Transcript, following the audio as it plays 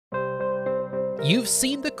You've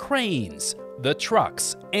seen the cranes, the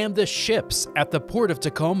trucks, and the ships at the Port of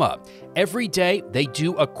Tacoma. Every day, they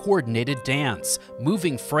do a coordinated dance,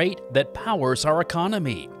 moving freight that powers our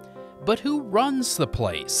economy. But who runs the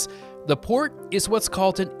place? The port is what's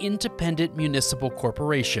called an independent municipal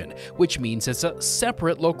corporation, which means it's a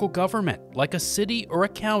separate local government, like a city or a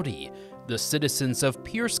county. The citizens of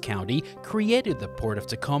Pierce County created the Port of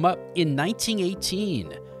Tacoma in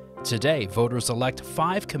 1918. Today, voters elect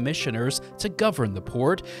 5 commissioners to govern the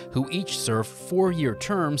port, who each serve 4-year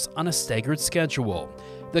terms on a staggered schedule.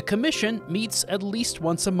 The commission meets at least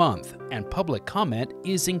once a month, and public comment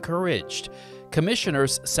is encouraged.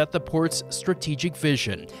 Commissioners set the port's strategic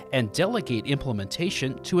vision and delegate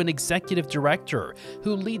implementation to an executive director,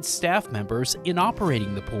 who leads staff members in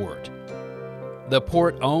operating the port. The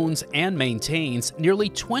port owns and maintains nearly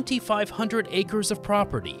 2,500 acres of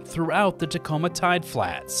property throughout the Tacoma Tide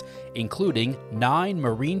Flats, including 9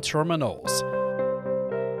 marine terminals.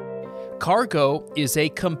 Cargo is a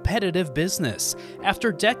competitive business.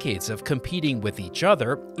 After decades of competing with each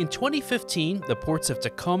other, in 2015, the ports of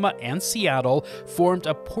Tacoma and Seattle formed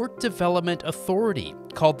a port development authority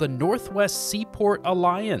called the Northwest Seaport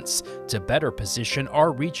Alliance to better position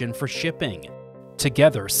our region for shipping.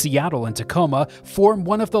 Together, Seattle and Tacoma form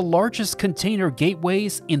one of the largest container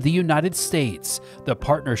gateways in the United States. The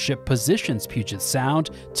partnership positions Puget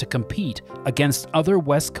Sound to compete against other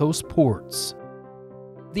West Coast ports.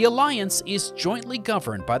 The alliance is jointly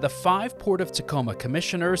governed by the 5 Port of Tacoma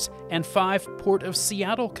commissioners and 5 Port of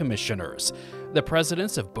Seattle commissioners. The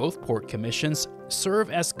presidents of both port commissions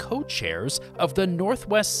serve as co-chairs of the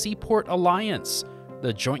Northwest Seaport Alliance.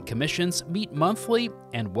 The joint commissions meet monthly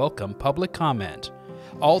and welcome public comment.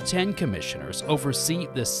 All 10 commissioners oversee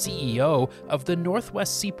the CEO of the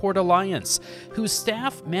Northwest Seaport Alliance, whose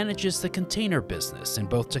staff manages the container business in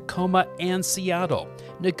both Tacoma and Seattle,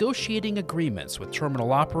 negotiating agreements with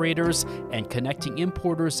terminal operators and connecting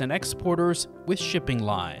importers and exporters with shipping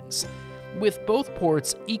lines. With both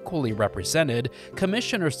ports equally represented,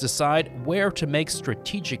 commissioners decide where to make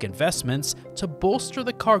strategic investments to bolster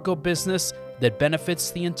the cargo business that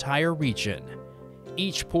benefits the entire region.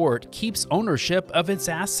 Each port keeps ownership of its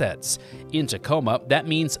assets. In Tacoma, that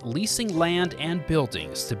means leasing land and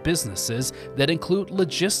buildings to businesses that include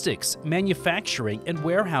logistics, manufacturing, and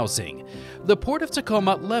warehousing. The Port of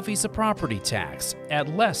Tacoma levies a property tax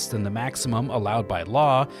at less than the maximum allowed by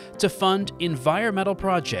law to fund environmental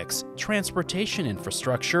projects, transportation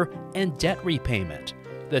infrastructure, and debt repayment.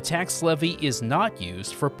 The tax levy is not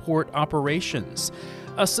used for port operations.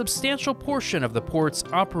 A substantial portion of the port's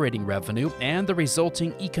operating revenue and the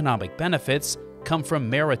resulting economic benefits come from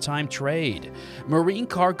maritime trade. Marine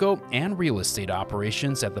cargo and real estate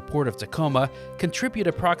operations at the Port of Tacoma contribute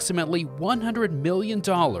approximately $100 million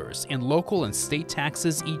in local and state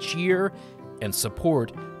taxes each year and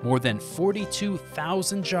support more than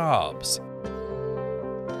 42,000 jobs.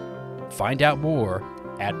 Find out more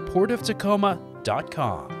at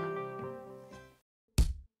portoftacoma.com.